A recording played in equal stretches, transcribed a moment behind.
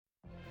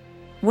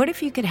What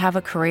if you could have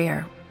a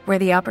career where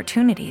the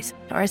opportunities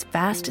are as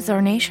vast as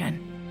our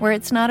nation, where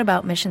it's not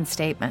about mission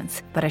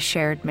statements, but a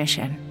shared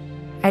mission?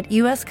 At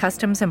U.S.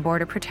 Customs and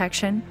Border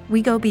Protection,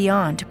 we go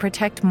beyond to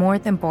protect more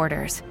than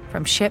borders.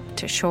 From ship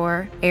to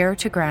shore, air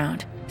to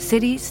ground,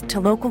 cities to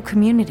local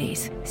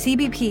communities,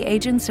 CBP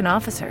agents and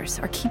officers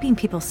are keeping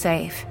people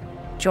safe.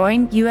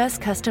 Join U.S.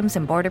 Customs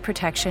and Border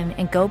Protection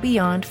and go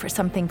beyond for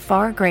something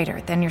far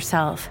greater than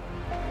yourself.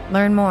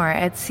 Learn more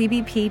at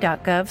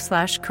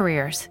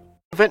cbp.gov/careers.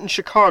 Event in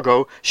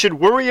Chicago should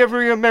worry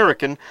every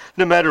American,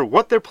 no matter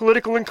what their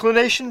political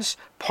inclinations,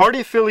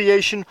 party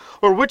affiliation,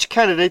 or which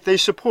candidate they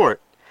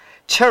support.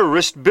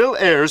 Terrorist Bill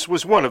Ayers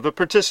was one of the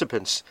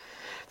participants.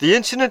 The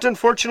incident,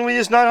 unfortunately,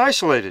 is not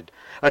isolated.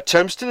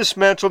 Attempts to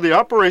dismantle the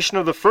operation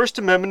of the First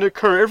Amendment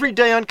occur every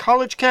day on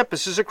college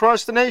campuses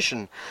across the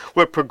nation,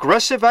 where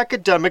progressive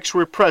academics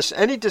repress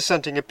any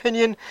dissenting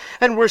opinion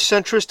and where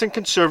centrist and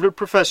conservative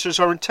professors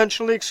are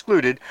intentionally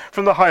excluded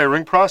from the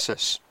hiring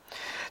process.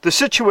 The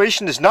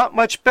situation is not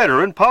much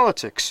better in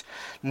politics.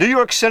 New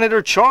York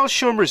Senator Charles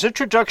Schumer's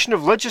introduction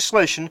of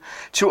legislation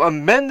to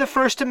amend the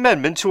First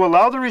Amendment to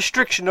allow the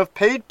restriction of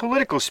paid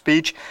political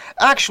speech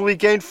actually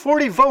gained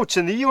 40 votes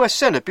in the U.S.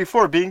 Senate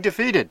before being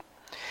defeated.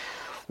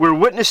 We're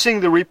witnessing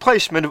the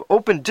replacement of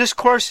open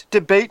discourse,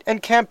 debate,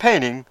 and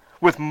campaigning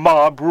with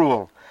mob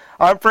rule.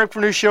 I'm Frank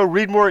Vernuccio.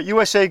 Read more at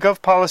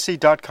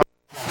usagovpolicy.com.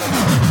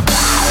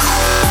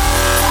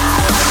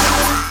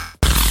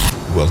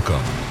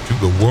 Welcome to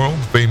the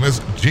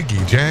world-famous Jiggy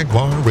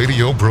Jaguar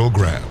radio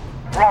program.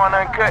 Raw and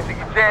uncut,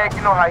 Jiggy Jag,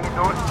 you know how you do it. You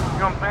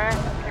know what I'm saying?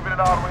 Keeping it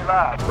all the way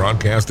live.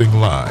 Broadcasting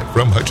live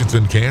from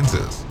Hutchinson,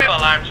 Kansas.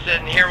 Well, I'm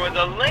sitting here with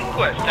a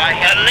linguist. I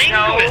had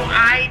no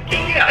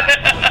idea.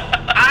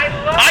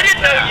 I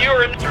didn't know you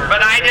were,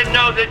 but I didn't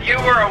know that you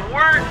were a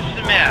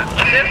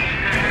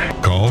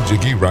wordsmith. Call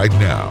Jiggy right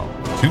now.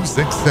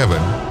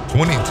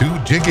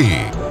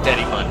 267-22-JIGGY.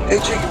 Daddy fun. Hey,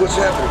 Jiggy, what's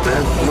happening,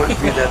 man?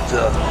 Reminds me of that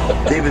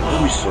David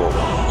Bowie song.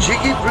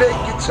 Jiggy play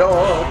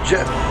guitar.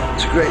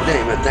 It's a great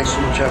name, man. Thanks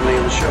so much for having me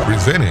on the show.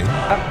 Presenting.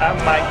 I'm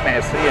Mike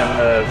Massey,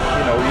 and,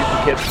 you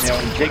can catch me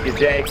on Jiggy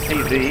Jag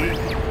TV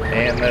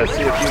and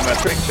see a few of my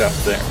trick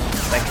shots there.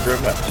 Thank you very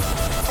much.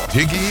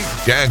 Jiggy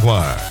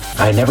Jaguar.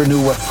 I never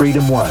knew what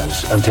freedom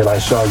was until I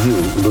saw you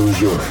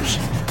lose yours.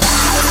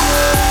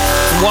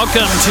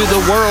 Welcome to the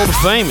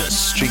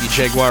world-famous Jiggy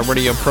Jaguar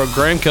radio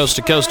program, coast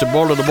to coast and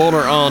border to border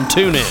on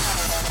TuneIn,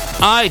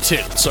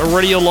 iTunes, a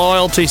Radio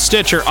Loyalty,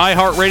 Stitcher,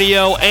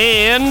 iHeartRadio,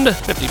 and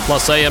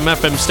 50-plus AM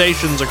FM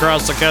stations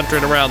across the country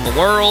and around the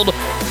world.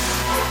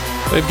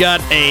 We've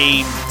got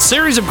a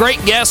series of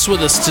great guests with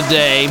us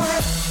today.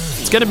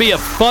 It's going to be a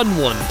fun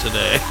one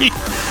today.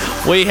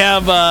 We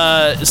have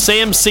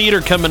Sam Seder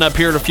coming up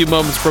here in a few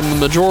moments from the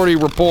Majority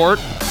Report.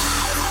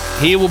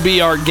 He will be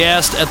our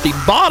guest at the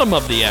bottom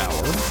of the hour.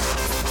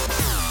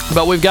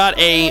 But we've got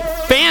a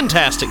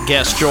fantastic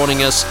guest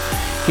joining us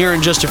here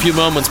in just a few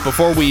moments.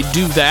 Before we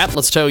do that,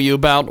 let's tell you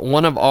about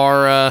one of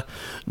our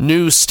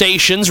new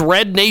stations.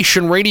 Red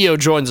Nation Radio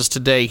joins us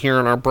today here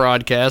on our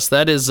broadcast.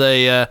 That is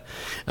a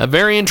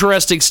very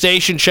interesting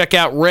station. Check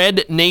out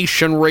Red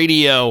Nation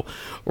Radio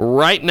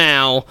right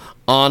now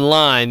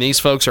online. These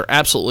folks are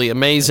absolutely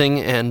amazing.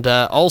 And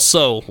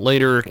also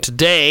later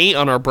today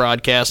on our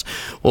broadcast,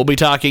 we'll be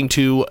talking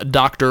to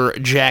Dr.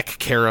 Jack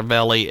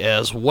Caravelli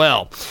as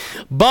well.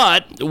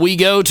 But we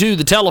go to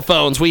the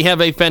telephones. We have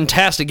a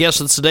fantastic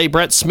guest with us today.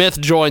 Brett Smith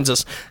joins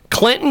us.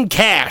 Clinton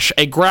Cash,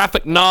 a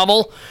graphic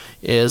novel,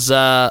 is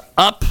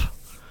up.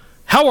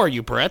 How are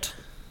you, Brett?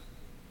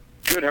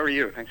 Good. How are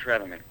you? Thanks for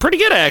having me. Pretty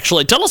good,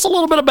 actually. Tell us a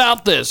little bit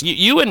about this.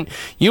 You and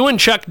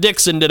Chuck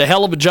Dixon did a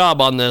hell of a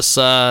job on this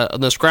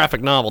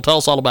graphic novel. Tell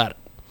us all about it.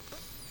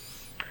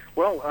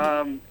 Well,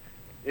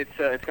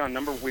 it's gone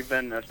number. We've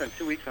been spent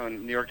 2 weeks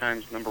on New York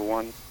Times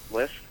 #1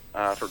 list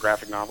for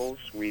graphic novels.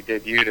 We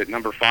debuted at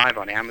 #5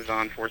 on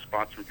Amazon, 4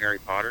 spots from Harry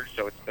Potter.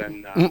 So it's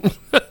been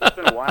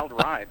a wild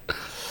ride.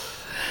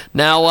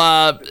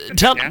 Now,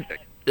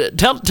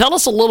 Tell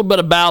us a little bit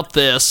about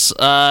this.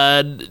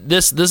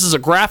 This is a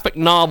graphic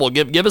novel.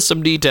 Give us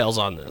some details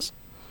on this.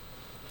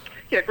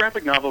 Yeah,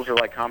 graphic novels are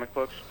like comic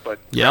books, but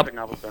graphic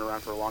novels have been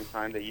around for a long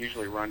time. They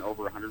usually run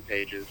over 100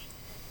 pages.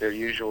 They're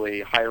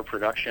usually higher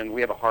production.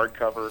 We have a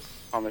hardcover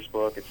on this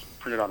book. It's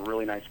printed on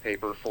really nice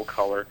paper, full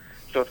color.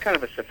 So it's kind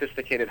of a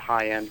sophisticated,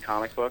 high-end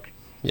comic book.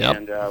 Yep.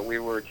 And we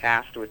were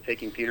tasked with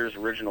taking Peter's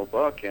original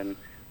book and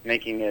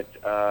making it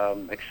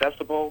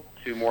accessible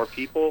to more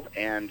people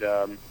and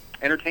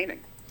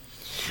entertaining.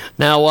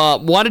 Now,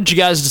 why did you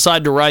guys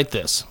decide to write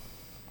this?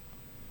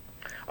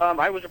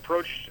 I was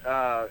approached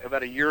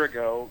about a year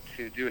ago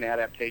to do an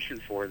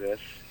adaptation for this,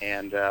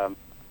 and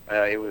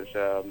it was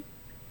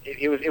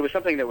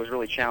something that was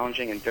really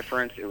challenging and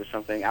different. It was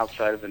something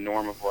outside of the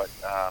norm of what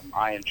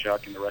I and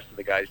Chuck and the rest of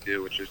the guys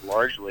do, which is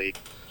largely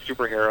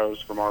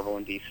superheroes for Marvel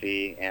and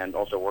DC, and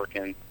also work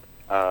in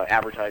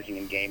advertising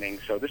and gaming.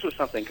 So this was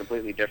something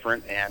completely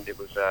different, and it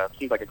was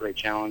seemed like a great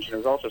challenge, and it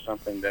was also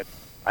something that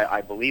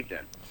I believed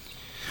in.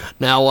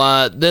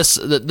 Now,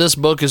 this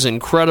book is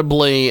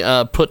incredibly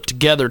put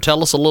together.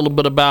 Tell us a little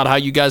bit about how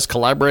you guys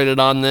collaborated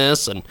on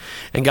this and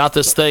got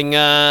this thing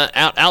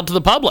out to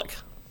the public.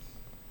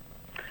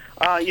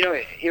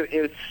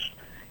 It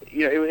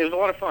was a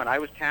lot of fun. I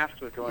was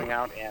tasked with going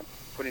out and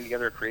putting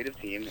together a creative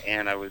team,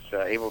 and I was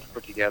able to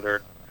put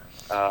together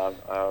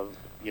a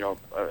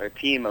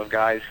team of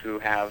guys who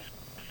have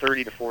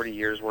 30 to 40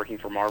 years working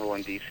for Marvel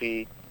and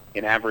DC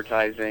in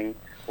advertising,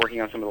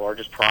 working on some of the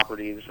largest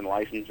properties and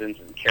licenses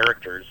and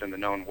characters in the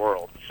known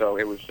world. So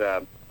it was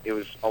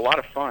a lot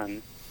of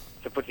fun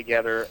to put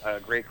together a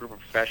great group of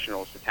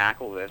professionals to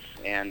tackle this.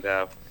 And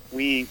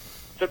we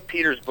took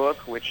Peter's book,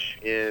 which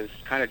is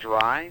kind of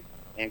dry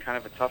and kind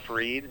of a tough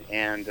read,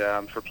 and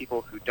for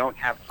people who don't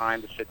have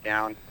time to sit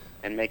down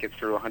and make it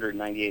through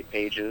 198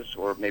 pages,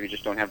 or maybe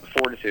just don't have the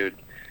fortitude,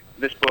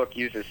 this book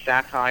uses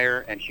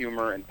satire and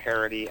humor and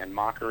parody and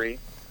mockery,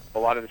 a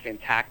lot of the same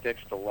tactics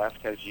the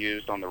left has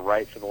used on the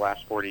right for the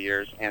last 40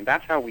 years, and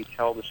that's how we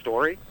tell the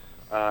story,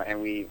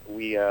 and we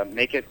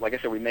make it, like I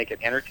said, we make it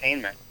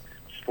entertainment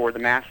for the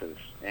masses,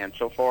 and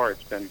so far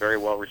it's been very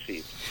well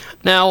received.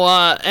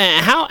 Now,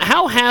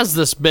 how has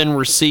this been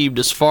received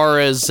as far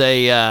as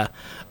a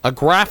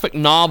graphic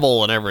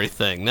novel and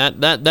everything?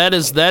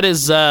 That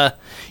is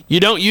you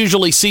don't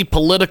usually see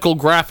political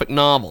graphic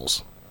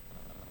novels.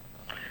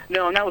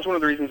 No, and that was one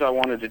of the reasons I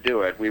wanted to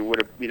do it. We were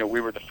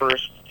the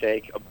first to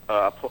take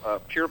a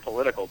pure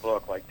political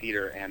book like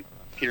Peter's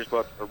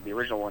book, or the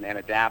original one, and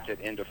adapt it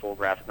into full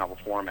graphic novel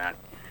format.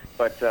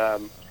 But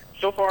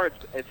so far,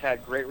 it's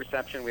had great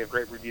reception. We have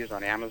great reviews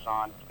on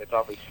Amazon. It's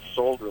obviously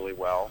sold really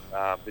well.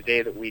 The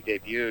day that we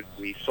debuted,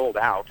 we sold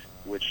out,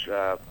 which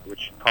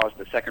caused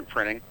the second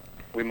printing.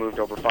 We moved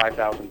over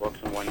 5,000 books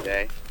in one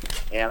day,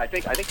 and I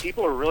think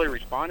people are really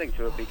responding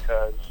to it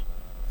because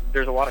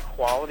there's a lot of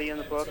quality in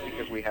the book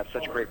because we have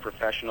such great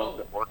professionals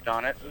that worked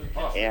on it,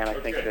 and I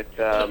think that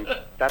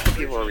that's what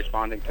people are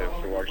responding to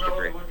a large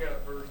degree.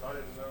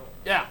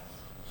 Yeah.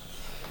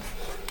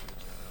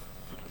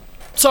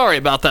 Sorry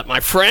about that, my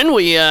friend.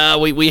 We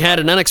had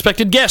an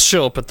unexpected guest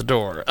show up at the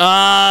door.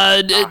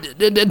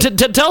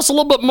 Tell us a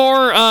little bit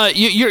more.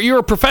 You're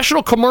a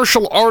professional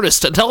commercial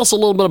artist. Tell us a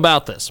little bit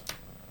about this.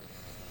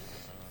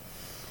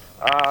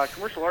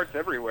 Commercial art's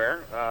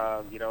everywhere.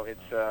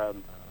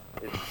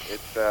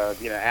 It's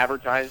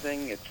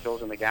advertising. It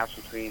fills in the gaps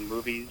between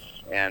movies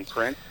and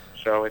print.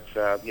 So it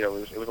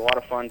was a lot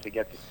of fun to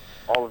get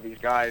all of these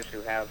guys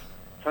who have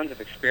tons of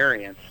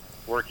experience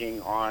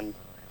working on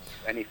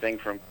anything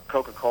from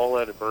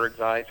Coca-Cola to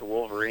Birdseye to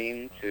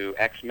Wolverine to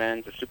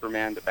X-Men to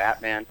Superman to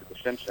Batman to The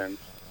Simpsons,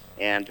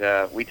 and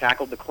we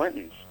tackled the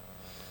Clintons.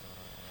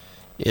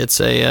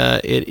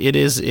 It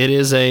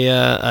is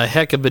a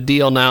heck of a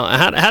deal. Now,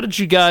 how did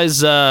you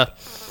guys?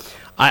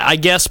 I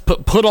guess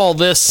put all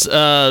this,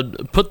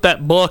 put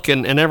that book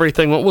and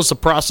everything. What was the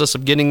process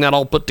of getting that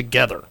all put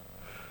together?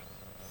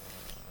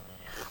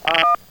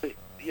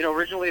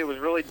 Originally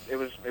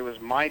it was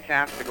my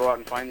task to go out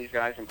and find these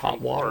guys and put them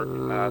to work.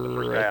 The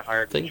first guy I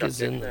hired was Chuck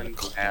Dixon,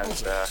 who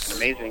has an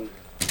amazing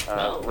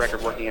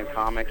record working in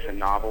comics and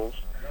novels,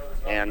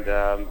 and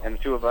the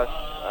two of us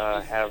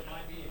have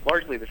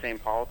largely the same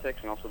politics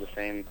and also the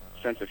same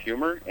sense of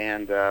humor,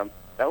 and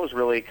that was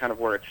really kind of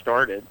where it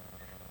started.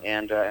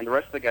 And the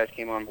rest of the guys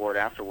came on board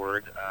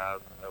afterward.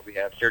 We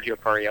have Sergio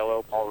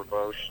Cariello, Paul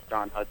Raboche,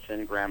 Don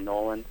Hudson, Graham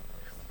Nolan.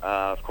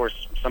 Of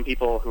course, some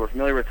people who are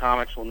familiar with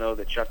comics will know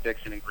that Chuck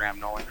Dixon and Graham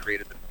Nolan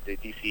created the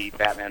DC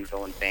Batman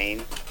villain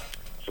Bane.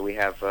 So we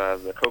have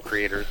the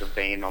co-creators of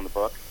Bane on the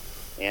book.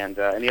 And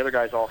the other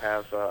guys all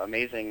have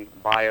amazing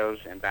bios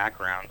and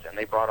backgrounds, and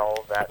they brought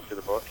all of that to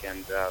the book,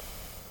 and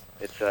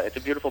it's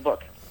a beautiful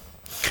book.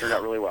 It turned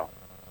out really well.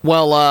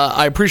 Well,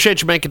 I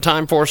appreciate you making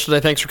time for us today.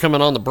 Thanks for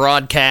coming on the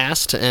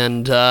broadcast.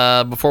 And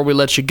before we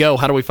let you go,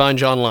 how do we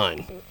find you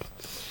online?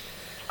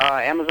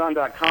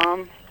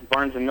 Amazon.com,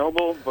 Barnes &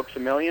 Noble, Books A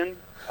Million.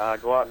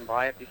 Go out and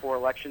buy it before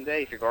Election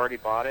Day. If you've already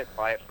bought it,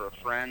 buy it for a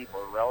friend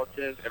or a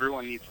relative.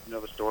 Everyone needs to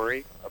know the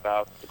story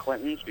about the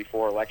Clintons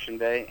before Election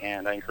Day,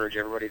 and I encourage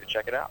everybody to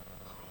check it out.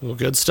 Well,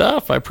 good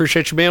stuff. I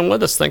appreciate you being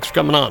with us. Thanks for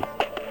coming on.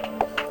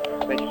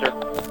 Thank you, sir.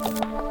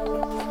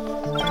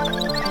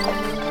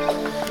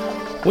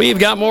 We've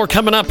got more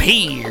coming up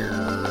here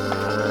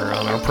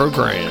on our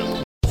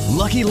program.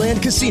 Lucky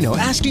Land Casino,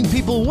 asking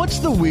people, what's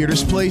the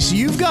weirdest place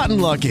you've gotten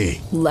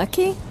lucky?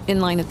 Lucky? In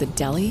line at the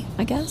deli,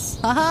 I guess?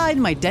 Aha,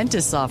 in my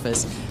dentist's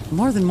office.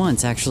 More than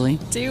once, actually.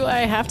 Do I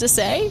have to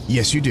say?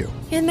 Yes, you do.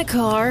 In the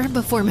car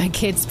before my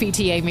kids'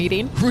 PTA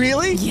meeting.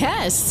 Really?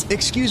 Yes.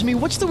 Excuse me,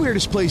 what's the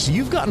weirdest place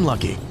you've gotten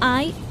lucky?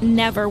 I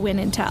never win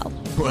and tell.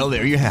 Well,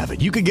 there you have it.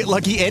 You can get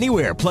lucky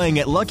anywhere, playing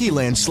at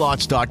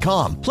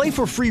LuckyLandSlots.com. Play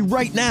for free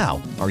right now.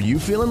 Are you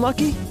feeling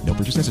lucky? No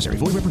purchase necessary.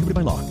 Void where prohibited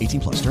by law.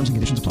 18+. Terms and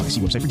conditions apply.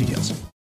 See website for details.